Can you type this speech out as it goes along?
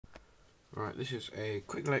Right, this is a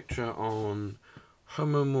quick lecture on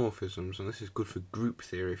homomorphisms, and this is good for group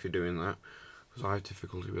theory if you're doing that, because I have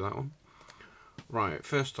difficulty with that one. Right,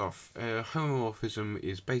 first off, homomorphism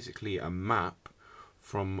is basically a map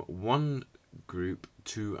from one group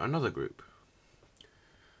to another group.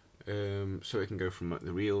 So it can go from like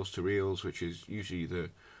the reals to reals, which is usually the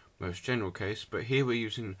most general case, but here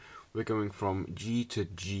we're going from G to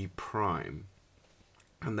G prime,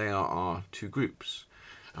 and they are our two groups.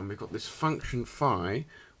 And we've got this function phi,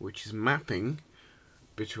 which is mapping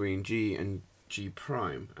between G and G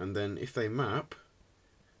prime, and then if they map,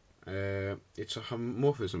 it's a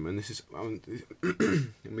homomorphism, and this is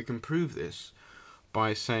and we can prove this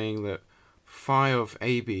by saying that phi of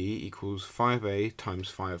AB equals 5A times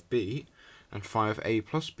phi of B, and phi of A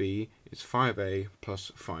plus B is 5A plus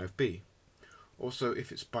phi of B. Also,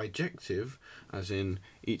 if it's bijective, as in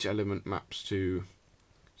each element maps to,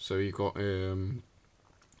 so you've got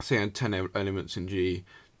say I had 10 elements in G,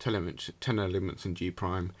 10 elements in G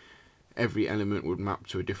prime, every element would map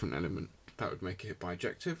to a different element. That would make it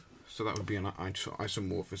bijective, so that would be an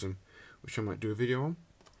isomorphism, which I might do a video on.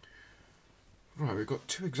 Right, we've got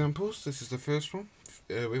two examples. This is the first one.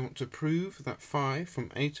 We want to prove that phi from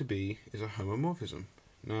A to B is a homomorphism.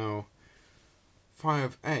 Now, phi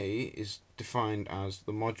of A is defined as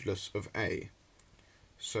the modulus of A.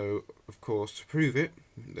 So, of course, to prove it,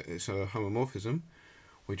 that it's a homomorphism,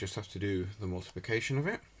 we just have to do the multiplication of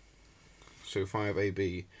it. So phi of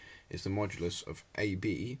AB is the modulus of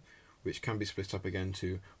AB, which can be split up again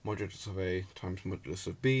to modulus of A times modulus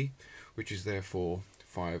of B, which is therefore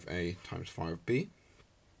phi of A times phi of B.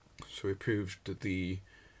 So we proved that you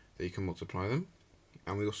can multiply them,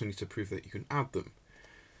 and we also need to prove that you can add them.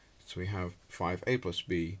 So we have phi of A plus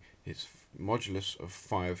B is modulus of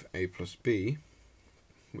phi of A plus B,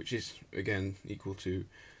 which is again equal to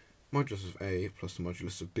modulus of A plus the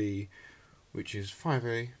modulus of B, which is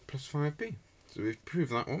 5A plus 5B. So we've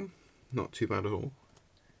proved that one, not too bad at all.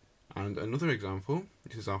 And another example,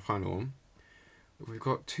 this is our final one. We've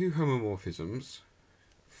got two homomorphisms,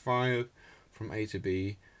 phi from A to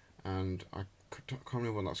B, and I can't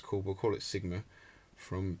remember what that's called, we'll call it sigma,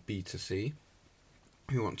 from B to C.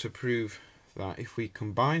 We want to prove that if we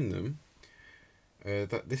combine them,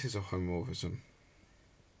 that this is a homomorphism.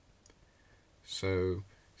 So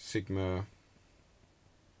sigma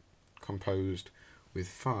composed with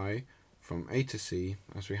phi from A to C,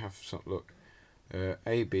 as we have some look,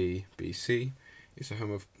 AB, BC is a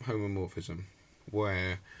homomorphism,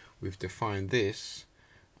 where we've defined this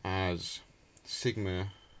as sigma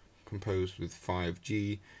composed with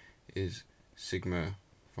 5G is sigma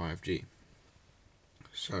 5G.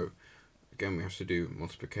 So again we have to do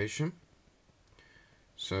multiplication.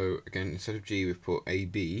 So again, instead of G we've put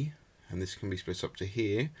AB, and this can be split up to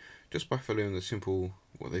here just by following the simple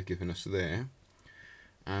what they've given us there.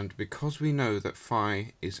 And because we know that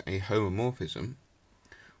phi is a homomorphism,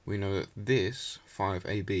 we know that this phi of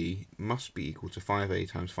AB must be equal to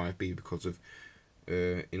 5A times 5B, because of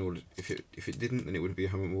if it didn't, then it would be a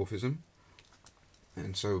homomorphism.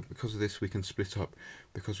 And so because of this we can split up,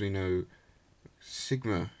 because we know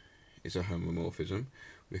sigma is a homomorphism,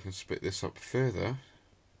 we can split this up further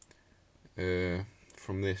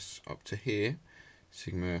from this up to here,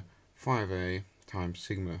 sigma 5A times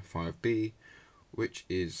sigma 5B, which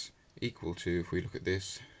is equal to, if we look at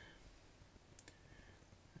this,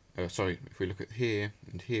 if we look at here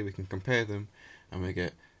and here, we can compare them and we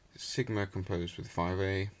get sigma composed with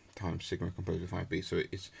 5A times sigma composed with 5B. So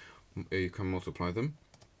you can multiply them,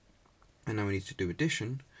 and now we need to do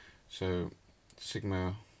addition. So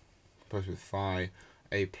sigma composed with phi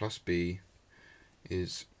A plus B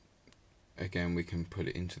is, again, we can put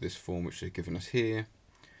it into this form which they've given us here,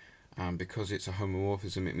 and because it's a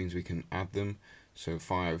homomorphism it means we can add them. So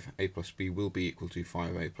 5A plus B will be equal to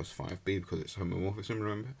 5A plus 5B because it's a homomorphism,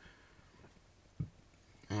 remember.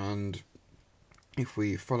 And if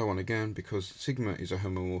we follow on again, because sigma is a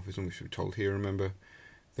homomorphism, which we're told here, remember,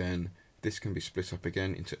 then this can be split up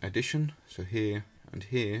again into addition, so here and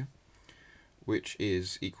here, which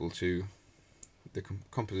is equal to the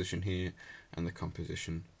composition here and the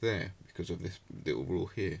composition there, because of this little rule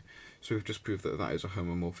here. So we've just proved that that is a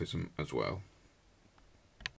homomorphism as well.